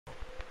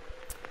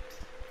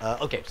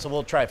Okay, so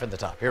we'll try from the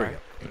top. Here we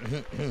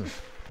go.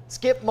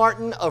 Skip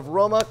Martin of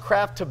Roma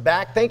Craft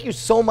Tobac, thank you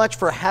so much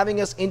for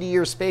having us into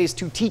your space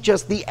to teach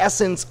us the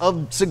essence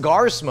of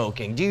cigar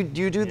smoking. Do you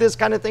do this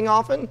kind of thing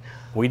often?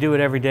 We do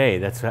it every day.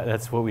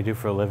 That's what we do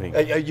for a living.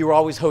 You're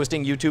always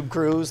hosting YouTube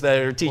crews that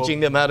are teaching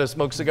them how to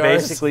smoke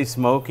cigars? Basically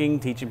smoking,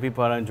 teaching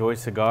people how to enjoy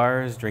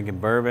cigars, drinking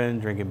bourbon,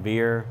 drinking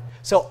beer.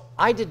 So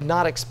I did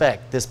not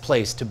expect this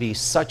place to be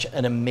such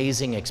an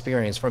amazing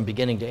experience from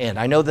beginning to end.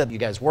 I know that you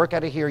guys work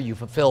out of here, you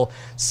fulfill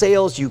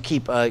sales, you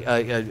keep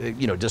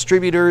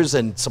distributors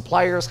and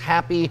suppliers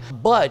happy,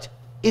 but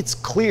it's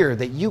clear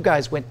that you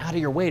guys went out of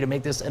your way to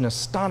make this an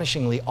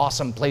astonishingly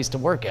awesome place to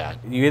work at.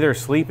 You're either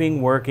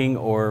sleeping, working,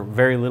 or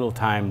very little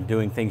time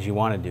doing things you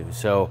want to do.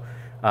 So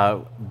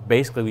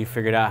basically we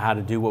figured out how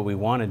to do what we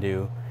want to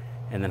do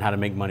and then how to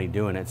make money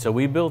doing it. So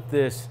we built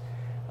this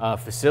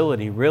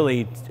facility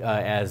really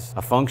as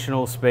a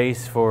functional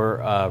space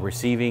for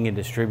receiving and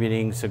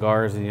distributing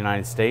cigars in the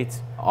United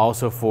States,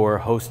 also for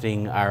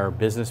hosting our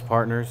business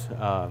partners,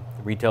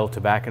 retail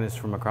tobacconists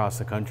from across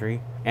the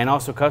country, and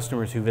also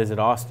customers who visit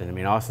Austin. I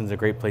mean, Austin's a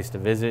great place to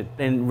visit,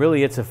 and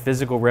really it's a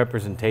physical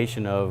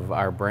representation of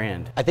our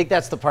brand. I think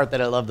that's the part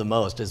that I love the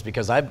most, is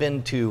because I've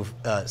been to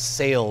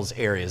sales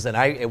areas,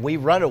 and we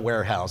run a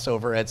warehouse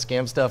over at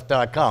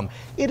scamstuff.com.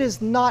 It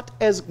is not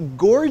as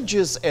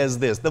gorgeous as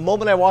this. The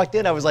moment I walked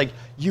in, I was like,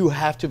 you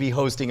have to be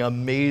hosting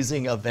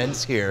amazing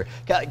events here.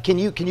 Can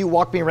you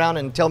walk me around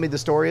and tell me the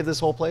story of this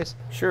whole place?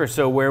 Sure.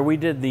 So where we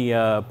did the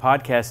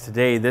podcast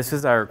today, this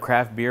is our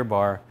craft beer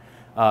bar.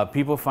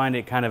 People find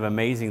it kind of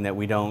amazing that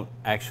we don't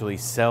actually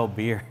sell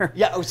beer.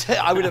 Yeah,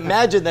 I would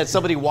imagine that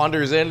somebody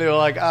wanders in and they're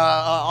like,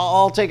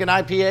 I'll take an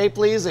IPA,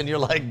 please, and you're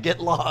like, get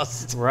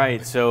lost.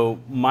 Right, so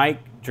Mike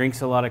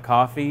drinks a lot of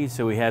coffee,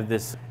 so we have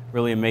this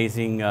really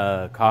amazing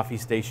coffee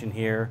station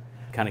here,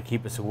 kind of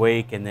keep us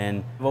awake. And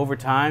then over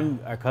time,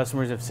 our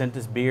customers have sent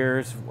us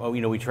beers. Well,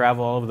 we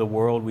travel all over the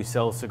world, we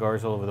sell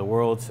cigars all over the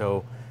world,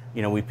 so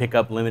we pick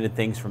up limited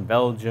things from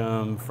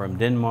Belgium, from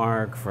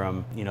Denmark,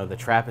 from, the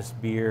Trappist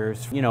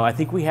beers. I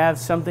think we have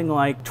something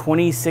like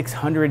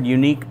 2,600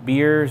 unique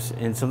beers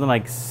and something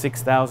like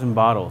 6,000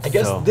 bottles. I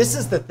guess this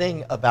is the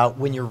thing about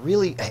when you're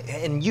really,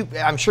 and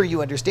I'm sure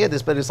you understand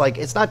this, but it's like,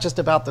 it's not just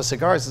about the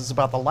cigars, it's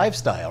about the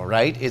lifestyle,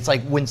 right? It's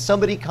like when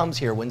somebody comes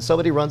here, when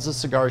somebody runs a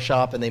cigar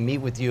shop and they meet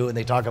with you and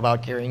they talk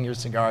about carrying your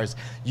cigars,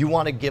 you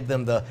want to give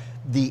them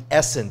the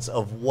essence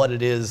of what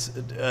it is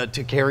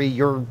to carry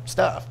your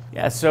stuff.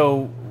 Yeah,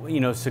 so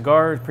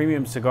cigars,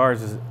 premium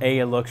cigars is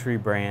a luxury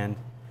brand.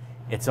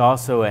 It's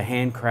also a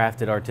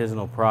handcrafted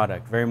artisanal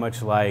product, very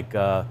much like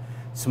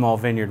small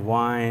vineyard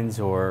wines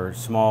or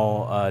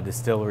small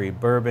distillery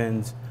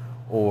bourbons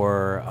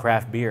or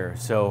craft beer.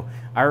 So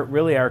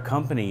our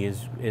company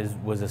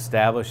was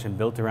established and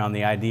built around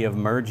the idea of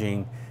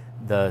merging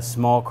the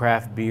small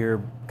craft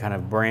beer kind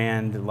of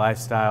brand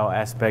lifestyle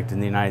aspect in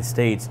the United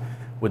States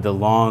with the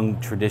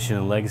long tradition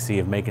and legacy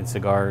of making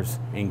cigars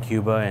in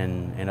Cuba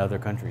and other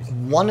countries.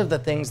 One of the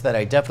things that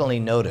I definitely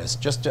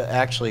noticed, just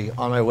actually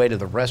on my way to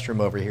the restroom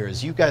over here,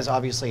 is you guys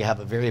obviously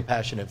have a very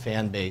passionate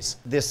fan base.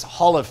 This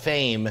Hall of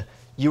Fame,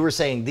 you were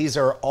saying these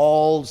are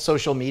all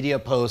social media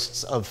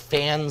posts of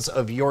fans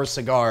of your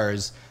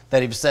cigars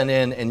that you've sent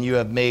in and you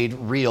have made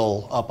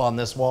real up on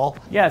this wall?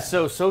 Yeah,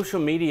 so social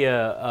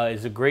media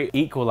is a great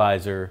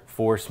equalizer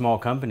for small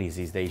companies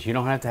these days. You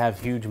don't have to have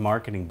huge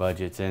marketing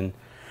budgets, and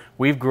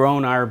we've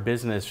grown our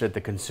business at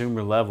the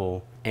consumer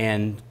level,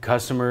 and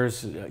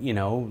customers,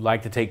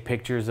 like to take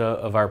pictures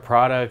of our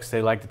products.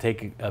 They like to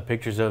take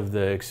pictures of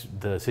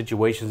the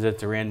situations that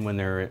they're in when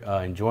they're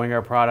enjoying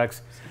our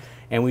products.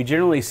 And we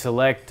generally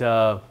select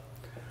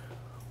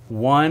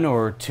 1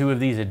 or 2 of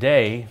these a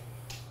day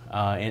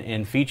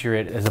and feature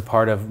it as a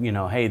part of,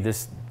 hey,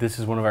 this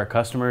is one of our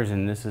customers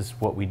and this is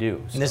what we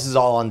do. So. And this is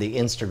all on the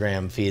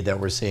Instagram feed that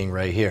we're seeing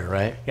right here,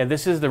 right? Yeah,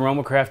 this is the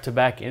Roma Craft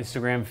Tobac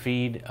Instagram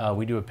feed.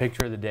 We do a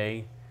picture of the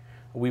day.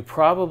 We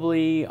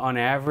probably, on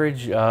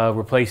average,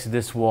 replace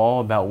this wall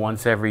about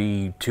once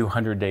every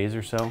 200 days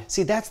or so.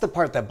 See, that's the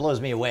part that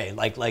blows me away.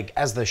 Like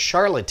as the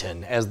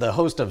charlatan, as the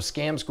host of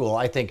Scam School,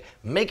 I think,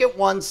 make it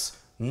once,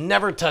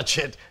 never touch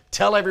it,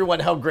 tell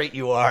everyone how great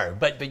you are.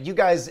 But you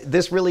guys,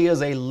 this really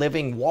is a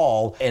living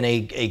wall and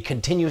a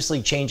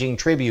continuously changing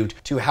tribute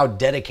to how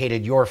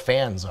dedicated your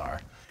fans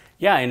are.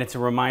 Yeah, and it's a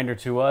reminder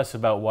to us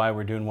about why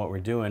we're doing what we're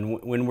doing.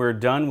 When we're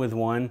done with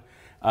one,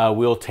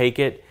 we'll take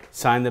it,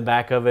 sign the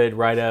back of it,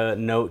 write a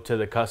note to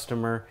the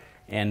customer,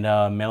 and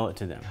mail it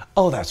to them.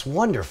 Oh, that's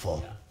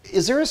wonderful. Yeah.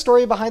 Is there a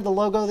story behind the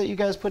logo that you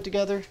guys put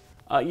together?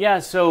 Yeah,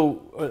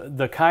 so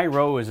the Chi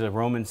Rho is a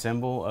Roman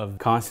symbol of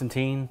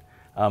Constantine.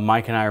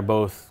 Mike and I are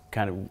both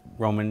kind of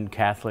Roman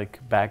Catholic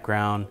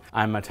background.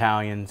 I'm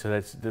Italian, so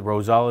that's the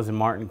Rosales and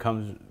Martin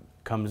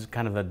comes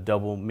kind of a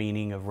double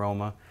meaning of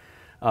Roma.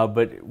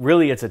 But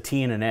really it's a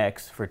T and an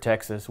X for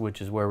Texas,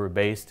 which is where we're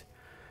based.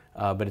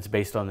 But it's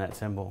based on that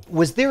symbol.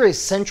 Was there a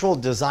central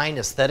design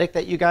aesthetic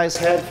that you guys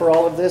had for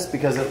all of this?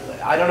 Because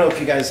I don't know if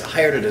you guys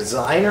hired a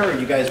designer or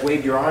you guys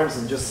waved your arms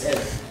and just said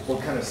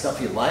what kind of stuff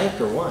you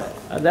like or what?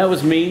 That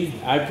was me.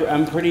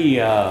 I'm pretty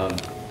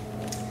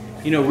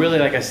You know, really,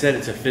 like I said,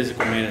 it's a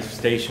physical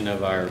manifestation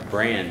of our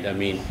brand. I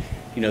mean,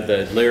 you know,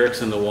 the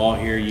lyrics on the wall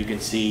here you can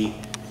see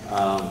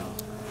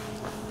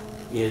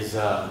is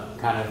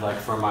kind of like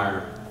from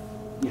our,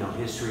 you know,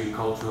 history,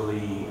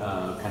 culturally,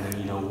 kind of,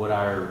 you know, what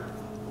our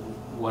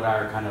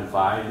kind of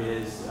vibe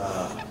is.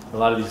 A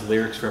lot of these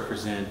lyrics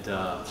represent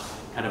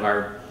kind of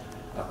our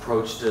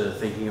approach to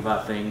thinking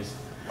about things.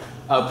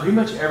 Pretty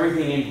much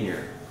everything in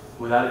here,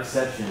 without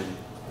exception,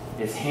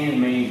 is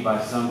handmade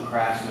by some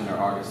craftsman or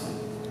artisan.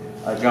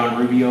 John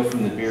Rubio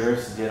from the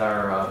Beerus did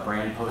our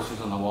brand posters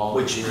on the wall.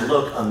 Which here.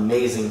 look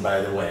amazing, by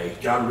the way.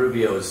 John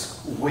Rubio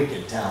is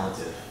wicked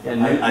talented.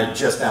 And I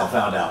just now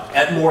found out.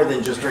 At more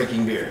than just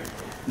drinking beer.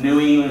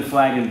 New England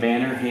Flag and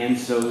Banner hand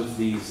sews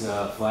these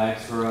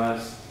flags for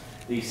us.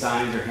 These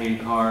signs are hand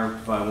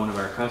carved by one of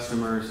our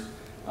customers.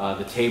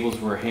 The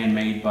tables were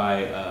handmade by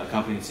a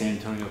company in San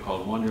Antonio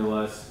called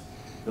Wonderlust.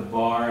 The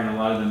bar and a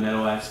lot of the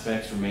metal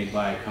aspects were made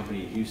by a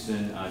company in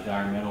Houston,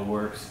 Dire Metal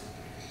Works.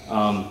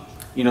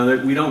 You know,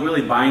 we don't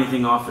really buy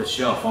anything off the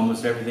shelf.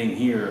 Almost everything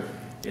here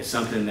is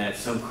something that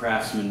some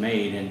craftsman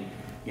made, and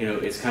you know,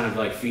 it's kind of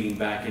like feeding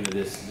back into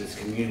this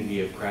community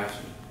of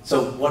craftsmen.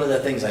 So one of the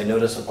things I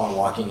noticed upon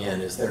walking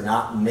in is there are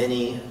not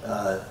many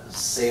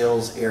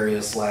sales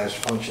areas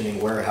 /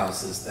 functioning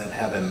warehouses that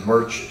have a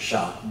merch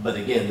shop. But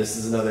again, this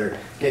is another,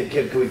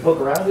 can we poke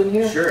around in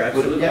here? Sure,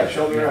 absolutely. Yeah,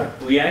 show me around.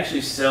 We actually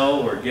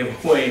sell or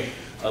give away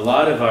a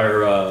lot of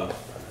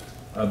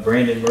our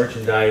branded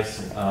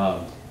merchandise.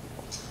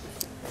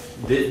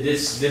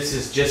 This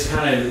is just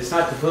kind of, it's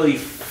not completely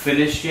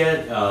finished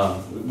yet.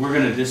 We're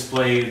going to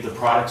display the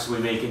products we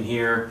make in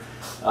here.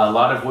 A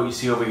lot of what you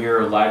see over here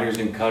are lighters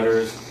and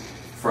cutters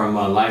from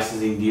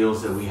licensing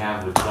deals that we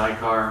have with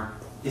Cigar.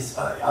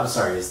 I'm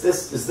sorry, is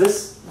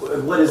this,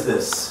 what is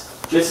this?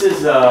 This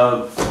is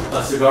a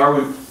cigar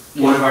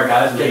one of our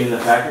guys made in the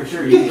factory.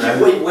 Sure, you can grab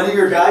it. Wait, one of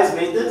your guys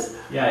made this?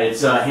 Yeah,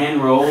 it's a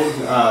hand-rolled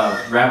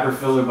wrapper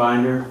filler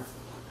binder.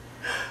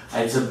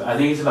 I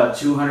think it's about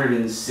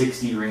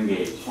 260 ring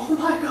gauge. Oh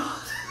my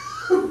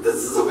God, this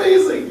is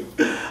amazing.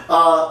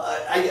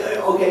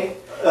 Okay.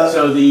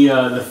 So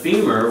the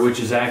femur, which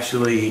is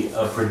actually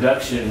a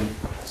production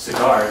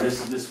cigar,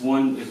 this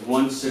one is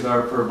one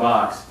cigar per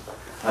box.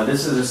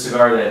 This is a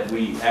cigar that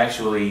we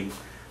actually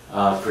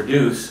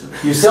produce.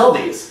 You sell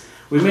these?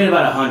 We made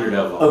about 100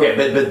 of them. Okay,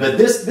 but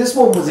this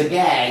one was a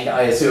gag,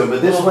 I assume.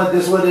 But this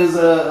one is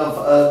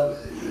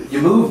you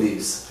move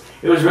these.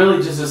 It was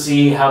really just to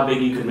see how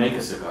big you could make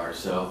a cigar.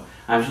 So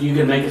I'm sure you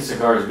could make a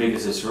cigar as big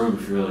as this room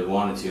if you really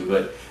wanted to.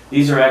 But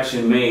these are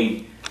actually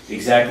made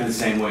exactly the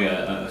same way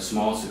a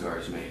small cigar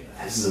is made.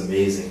 This is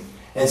amazing.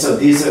 And so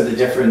these are the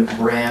different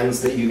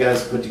brands that you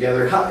guys put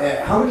together.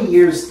 How many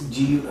years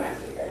do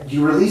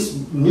you release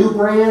new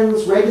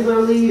brands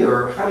regularly,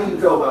 or how do you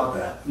go about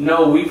that?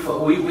 No, we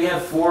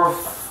have 4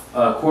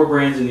 core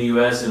brands in the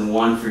U.S. and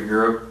 1 for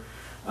Europe.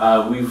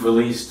 We've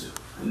released,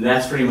 and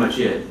that's pretty much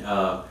it.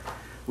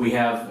 We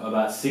have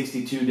about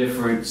 62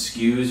 different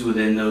SKUs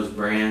within those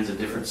brands of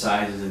different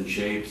sizes and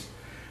shapes.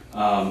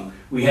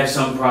 We have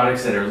some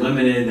products that are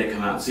limited, that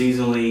come out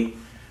seasonally,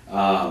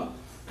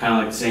 kind of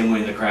like the same way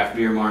in the craft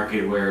beer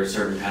market where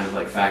certain kind of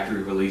like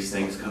factory release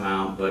things come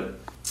out. But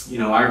you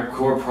know, our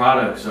core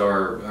products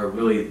are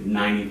really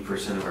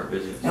 90% of our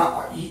business.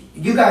 Now,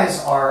 you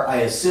guys are,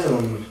 I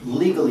assume,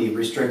 legally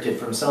restricted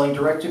from selling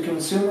direct to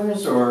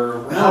consumers,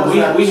 or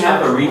no? We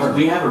have a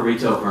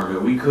retail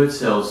permit. We could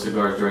sell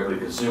cigars directly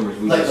to consumers.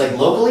 Like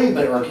locally,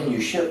 or can you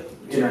ship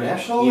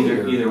internationally?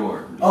 Either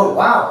or. Oh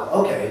wow!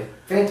 Okay,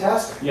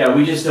 fantastic. Yeah,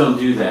 we just don't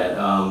do that.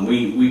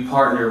 We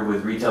partner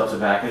with retail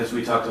tobacconists.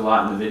 We talked a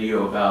lot in the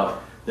video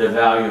about the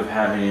value of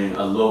having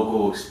a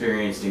local,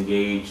 experienced,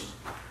 engaged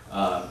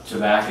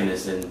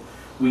tobacconist, and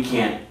we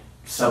can't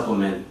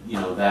supplement, you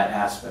know, that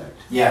aspect.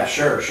 Yeah,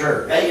 sure.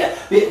 Yeah.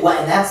 Well,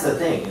 and that's the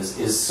thing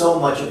is so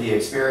much of the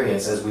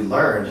experience, as we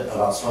learned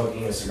about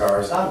smoking a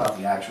cigar, is not about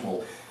the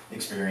actual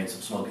experience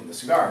of smoking the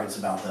cigar. It's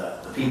about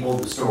the people,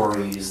 the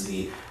stories,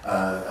 the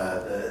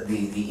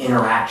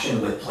interaction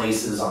with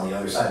places on the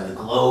other side of the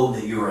globe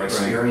that you are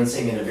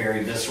experiencing in a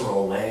very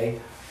visceral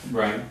way.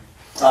 Right.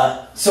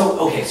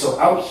 So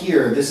out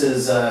here, this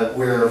is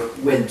where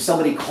when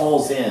somebody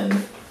calls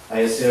in, I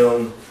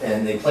assume,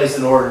 and they place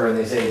an order and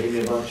they say, give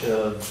me a bunch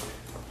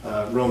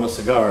of Roma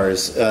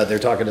cigars, they're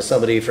talking to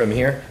somebody from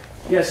here?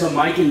 Yeah, so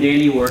Mike and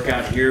Danny work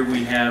out here.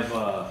 We have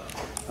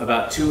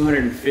about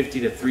 250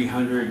 to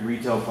 300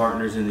 retail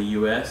partners in the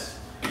U.S.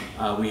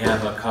 We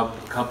have a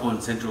couple in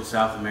Central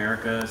South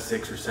America,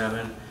 6 or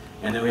 7,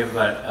 and then we have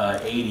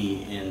about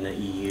 80 in the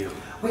EU.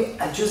 Wait,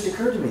 it just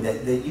occurred to me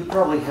that you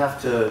probably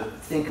have to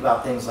think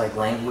about things like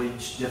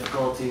language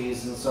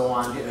difficulties and so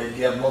on. Do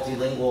you have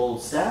multilingual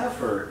staff,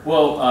 or?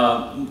 Well,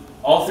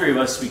 all 3 of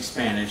us speak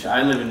Spanish.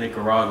 I live in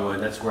Nicaragua.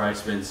 That's where I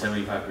spend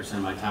 75% of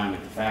my time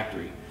at the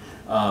factory.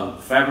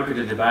 Fábrica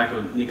de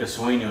Tobaco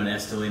Nicaragua in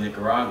Esteli,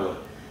 Nicaragua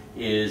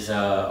is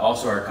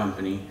also our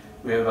company.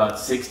 We have about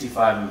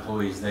 65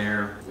 employees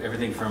there.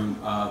 Everything from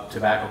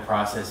tobacco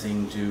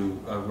processing to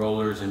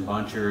rollers and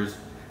bunchers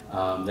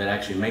that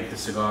actually make the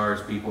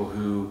cigars, people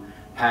who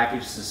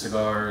package the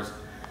cigars,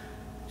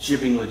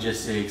 shipping,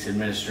 logistics,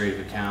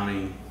 administrative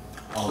accounting.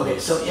 All Okay,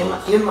 those so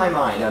skills. in my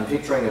mind, I'm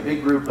picturing a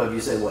big group of, you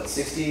said what,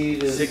 60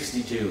 to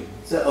 62.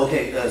 So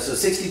okay, so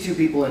 62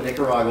 people in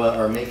Nicaragua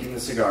are making the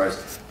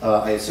cigars.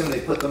 I assume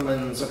they put them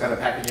in some kind of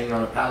packaging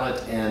on a pallet,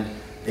 and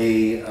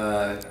they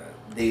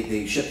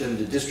ship them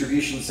to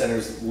distribution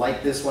centers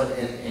like this one.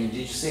 And did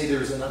you say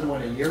there's another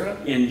one in Europe?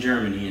 In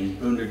Germany, in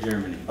Bunda,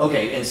 Germany.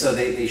 Okay, and so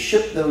they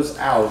ship those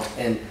out,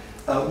 and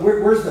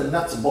where's the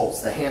nuts and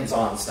bolts, the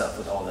hands-on stuff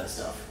with all that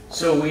stuff?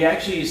 So we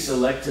actually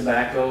select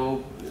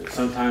tobacco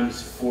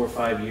sometimes 4 or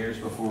 5 years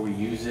before we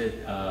use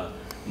it.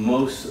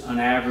 Most, on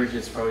average,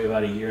 it's probably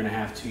about 1.5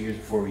 years, 2 years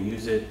before we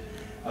use it.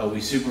 We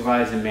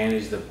supervise and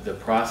manage the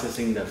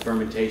processing, the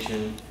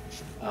fermentation,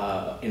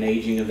 and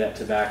aging of that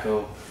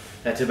tobacco.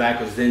 That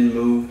tobacco is then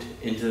moved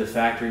into the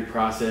factory,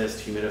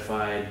 processed,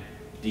 humidified,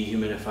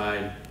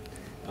 dehumidified.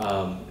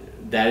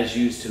 That is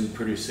used to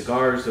produce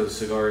cigars. Those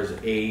cigars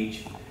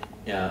age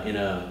in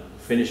a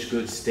finished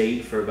goods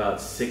state for about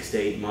 6 to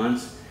 8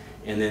 months.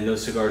 And then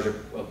those cigars are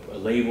a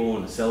label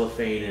and a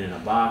cellophane and in a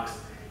box,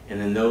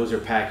 and then those are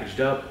packaged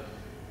up.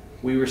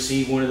 We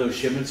receive one of those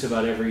shipments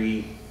about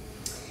every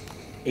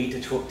 8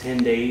 to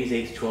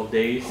 12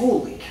 days.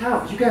 Holy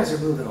cow, you guys are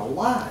moving a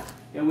lot.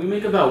 Yeah, we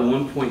make about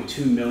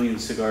 1.2 million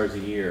cigars a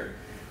year.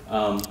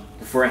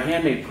 For a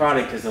handmade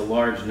product, it's a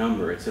large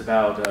number. It's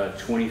about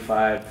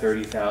 25,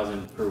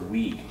 30,000 per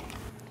week.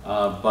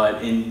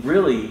 But in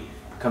really,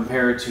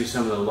 compared to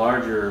some of the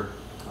larger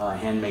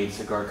handmade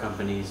cigar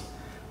companies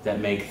that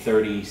make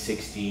 30,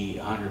 60,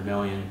 100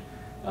 million,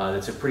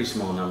 that's a pretty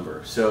small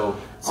number. So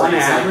on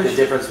it's average, like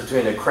the difference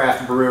between a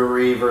craft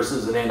brewery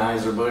versus an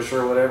Anheuser-Busch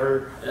or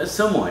whatever?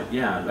 somewhat,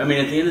 yeah. I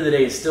mean, at the end of the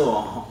day, it's still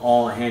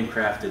all a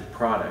handcrafted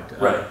product.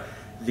 Right.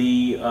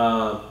 The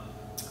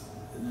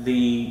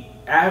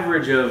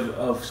average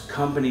of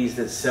companies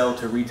that sell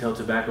to retail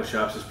tobacco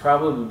shops is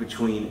probably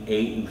between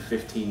 8 and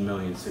 15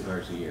 million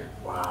cigars a year.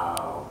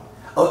 Wow.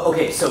 Oh,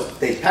 okay, so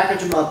they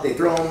package them up, they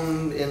throw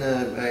them in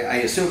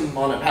I assume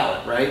on a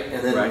pallet, right?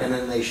 And then Right. and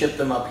then they ship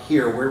them up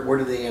here. Where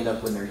do they end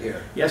up when they're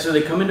here? Yeah, so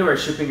they come into our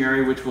shipping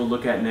area, which we'll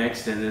look at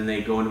next, and then they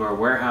go into our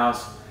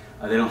warehouse.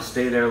 They don't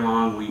stay there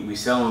long. We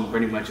sell them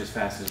pretty much as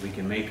fast as we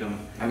can make them.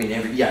 I mean,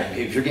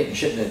 if you're getting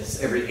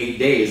shipments every 8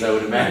 days, I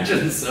would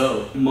imagine,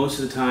 so. Most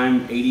of the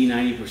time,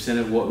 80–90%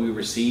 of what we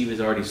receive is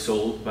already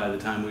sold by the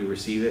time we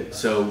receive it.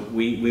 So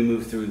we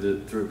move through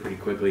pretty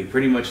quickly,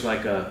 pretty much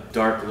like a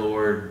Dark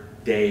Lord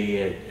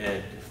day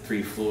at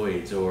Three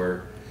Floyds,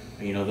 or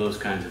those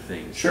kinds of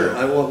things. Sure.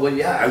 Well,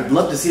 yeah, I would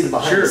love to see the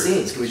behind the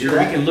scenes. Can we do Sure,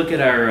 that? we can look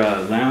at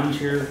our lounge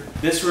here.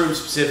 This room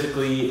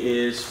specifically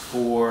is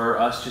for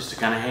us just to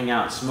kind of hang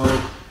out and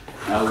smoke.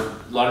 A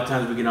lot of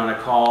times we get on a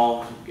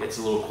call, it's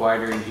a little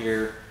quieter in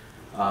here,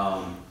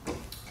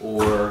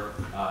 or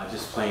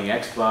just playing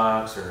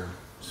Xbox or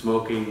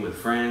smoking with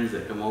friends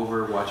that come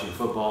over, watching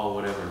football,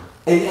 whatever.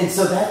 And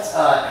so that's,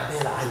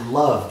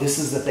 man, this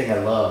is the thing I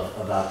love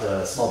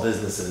about small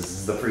businesses,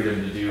 is the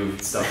freedom to do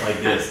stuff like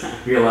this.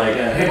 You're like,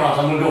 hey boss,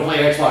 I'm gonna go play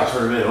Xbox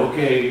for a minute.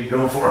 Okay,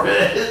 go for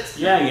it.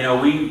 Yeah,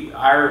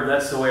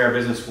 that's the way our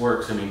business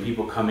works. I mean,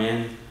 people come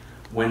in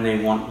when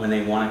they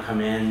want to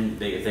come in.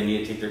 If they need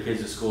to take their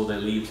kids to school, they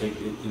leave,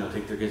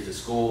 take their kids to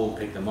school,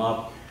 pick them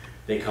up.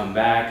 They come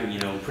back,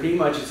 pretty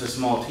much it's a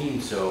small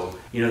team, so,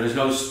 there's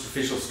no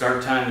official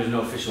start time, there's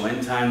no official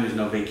end time, there's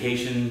no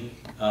vacation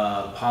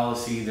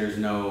policy, there's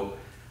no,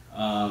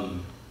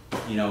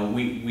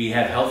 we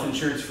have health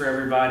insurance for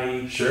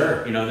everybody.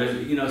 Sure.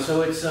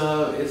 So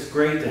it's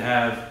great to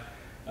have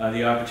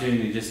the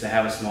opportunity just to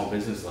have a small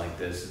business like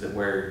this,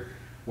 where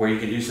you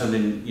can do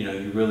something,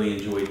 you really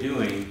enjoy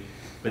doing,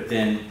 but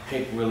then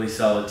pick really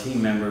solid team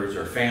members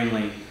or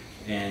family.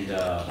 And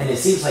it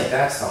seems like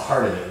that's the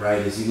heart of it, right?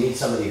 Is you need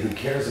somebody who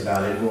cares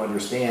about it, who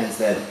understands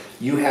that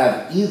you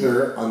have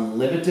either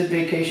unlimited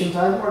vacation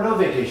time or no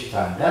vacation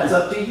time. That's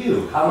up to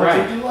you. How much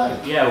would you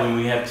like? Yeah, when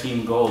we have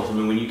team goals. I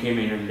mean, when you came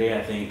in here today,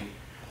 I think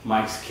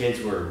Mike's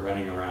kids were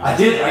running around. I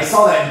did. I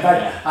saw that. In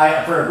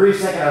fact, for a brief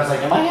second, I was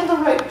like, "Am I in the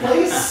right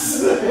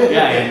place?"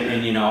 Yeah,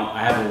 and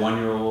I have a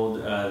 1-year-old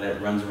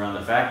that runs around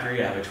the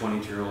factory. I have a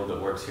 22-year-old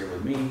that works here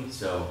with me.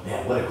 So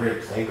man, what a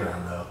great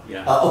playground, though.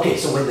 Yeah. Okay,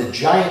 so when the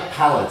giant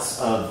pallets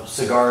of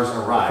cigars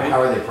arrive,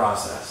 how are they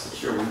processed?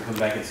 Sure, we can come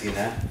back and see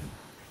that.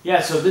 Yeah,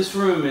 so this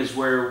room is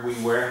where we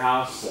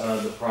warehouse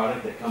the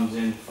product that comes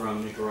in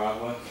from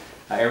Nicaragua.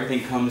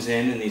 Everything comes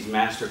in these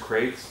master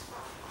crates.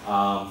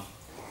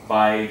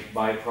 By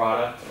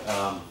product.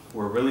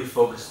 We're really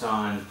focused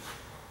on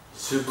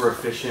super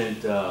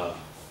efficient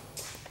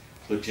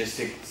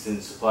logistics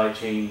and supply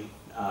chain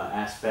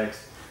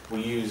aspects.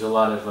 We use a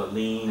lot of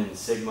Lean and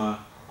Sigma.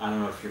 I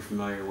don't know if you're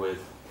familiar with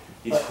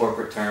these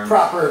corporate terms.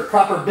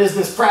 Proper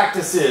business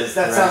practices.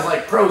 That sounds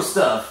like pro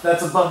stuff.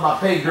 That's above my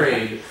pay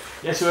grade.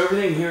 Yeah, so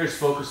everything here is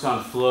focused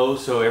on flow.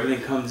 So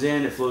everything comes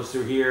in, it flows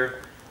through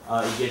here.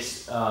 It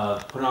gets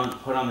put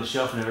on the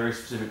shelf in a very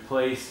specific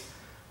place.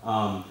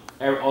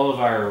 All of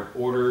our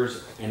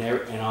orders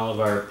and all of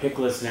our pick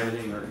lists and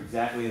everything are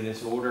exactly in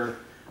this order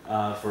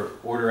for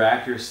order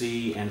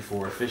accuracy and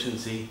for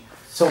efficiency.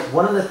 So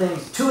one of the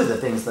things, two of the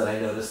things that I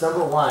noticed.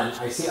 Number one,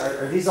 I see.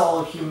 Are these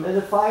all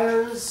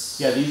humidifiers?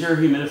 Yeah, these are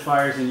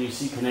humidifiers, and you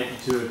see connected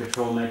to a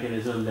control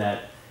mechanism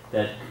that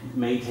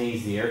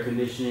maintains the air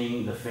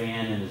conditioning, the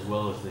fan, and as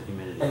well as the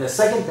humidity. And the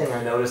second thing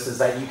I noticed is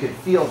that you could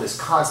feel this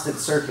constant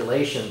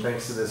circulation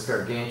thanks to this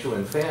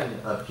gargantuan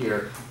fan up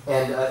here.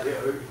 And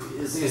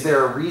is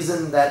there a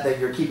reason that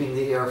you're keeping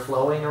the air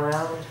flowing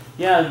around?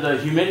 Yeah, the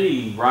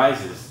humidity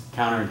rises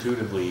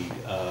counterintuitively,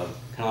 kind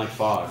of like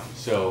fog.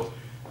 So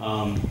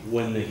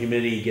when the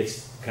humidity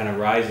kind of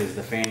rises,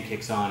 the fan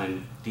kicks on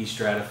and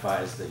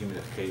destratifies the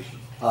humidification.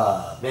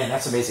 Man,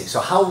 that's amazing. So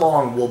how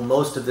long will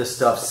most of this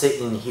stuff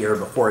sit in here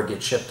before it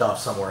gets shipped off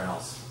somewhere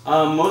else?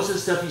 Most of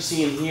the stuff you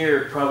see in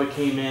here probably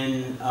came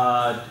in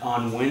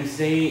on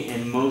Wednesday,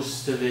 and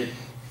most of it,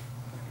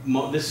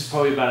 this is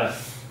probably about a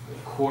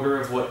quarter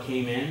of what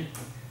came in,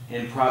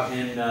 and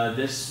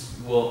this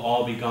will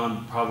all be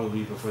gone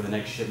probably before the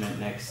next shipment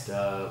next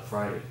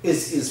Friday.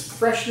 Is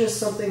freshness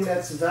something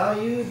that's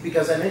valued?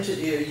 Because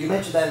you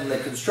mentioned that in the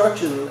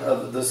construction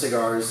of the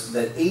cigars,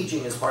 that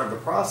aging is part of the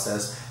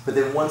process, but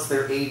then once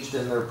they're aged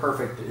and they're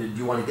perfect, do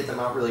you want to get them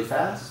out really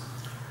fast?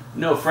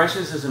 No,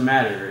 freshness doesn't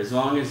matter as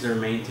long as they're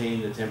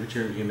maintaining the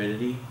temperature and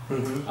humidity.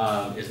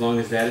 Mm-hmm. As long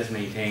as that is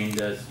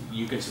maintained,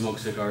 you can smoke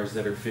cigars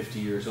that are 50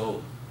 years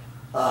old.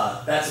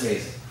 That's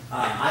amazing.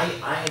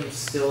 I am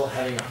still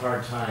having a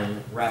hard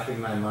time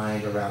wrapping my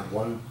mind around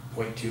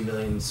 1.2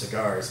 million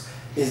cigars.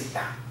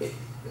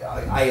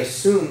 I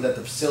assume that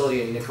the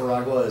facility in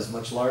Nicaragua is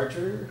much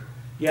larger?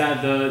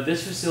 Yeah,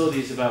 this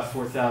facility is about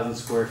 4,000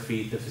 square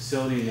feet. The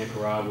facility in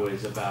Nicaragua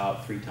is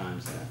about 3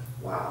 times that.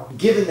 Wow.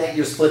 Given that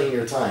you're splitting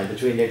your time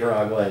between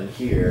Nicaragua and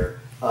here,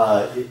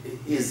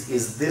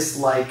 is this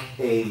like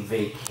a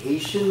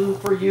vacation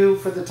for you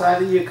for the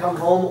time that you come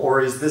home, or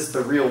is this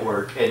the real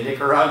work and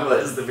Nicaragua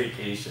is the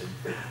vacation?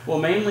 Well,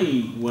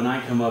 mainly when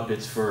I come up,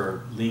 it's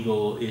for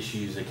legal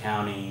issues,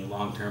 accounting,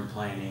 long-term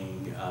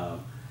planning,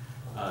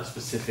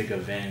 specific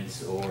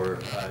events, or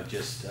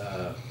just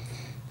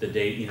the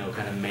day,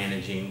 kind of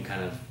managing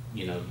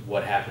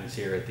what happens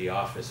here at the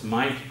office.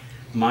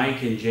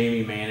 Mike and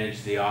Jamie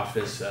manage the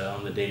office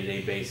on the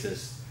day-to-day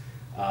basis.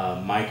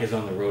 Mike is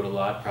on the road a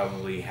lot,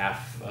 probably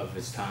half of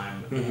his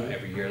time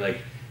every year.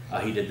 Like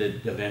he did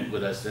the event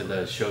with us,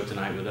 the show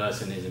tonight with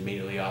us, and is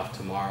immediately off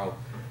tomorrow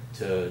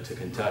to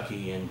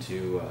Kentucky and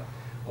to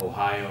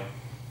Ohio.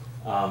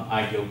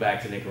 I go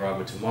back to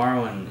Nicaragua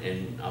tomorrow,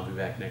 and I'll be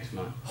back next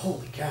month.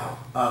 Holy cow.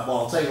 Well,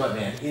 I'll tell you what,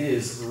 man, it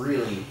is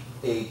really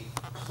a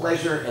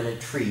pleasure and a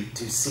treat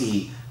to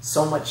see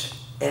so much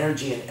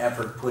energy and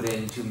effort put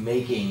into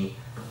making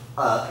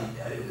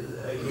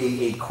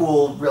a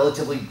cool,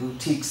 relatively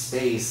boutique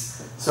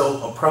space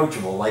so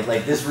approachable. Like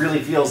this really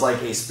feels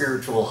like a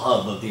spiritual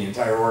hub of the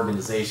entire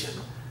organization.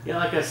 Yeah,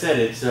 like I said,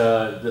 it's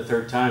the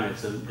third time.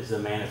 It's a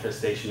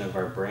manifestation of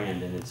our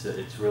brand, and it's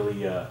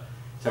really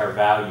it's our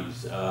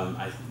values. It's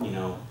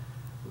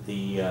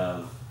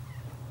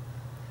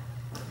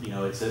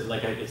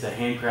a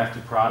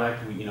handcrafted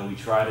product. We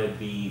try to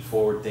be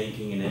forward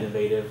thinking and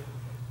innovative,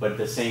 but at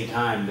the same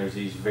time, there's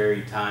these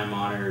very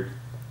time-honored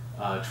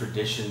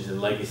traditions and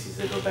legacies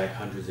that go back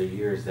hundreds of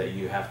years that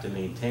you have to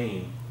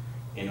maintain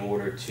in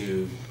order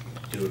to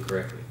do it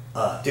correctly.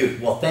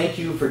 Dude, well, thank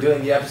you for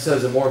doing the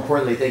episodes, and more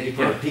importantly, thank you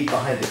for a peek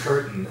behind the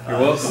curtain. You're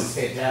welcome. This is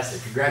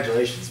fantastic.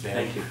 Congratulations, man.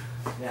 Thank you.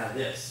 Now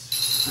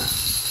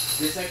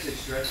this actually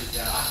stretches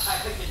out. I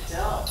can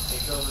tell.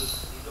 It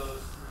goes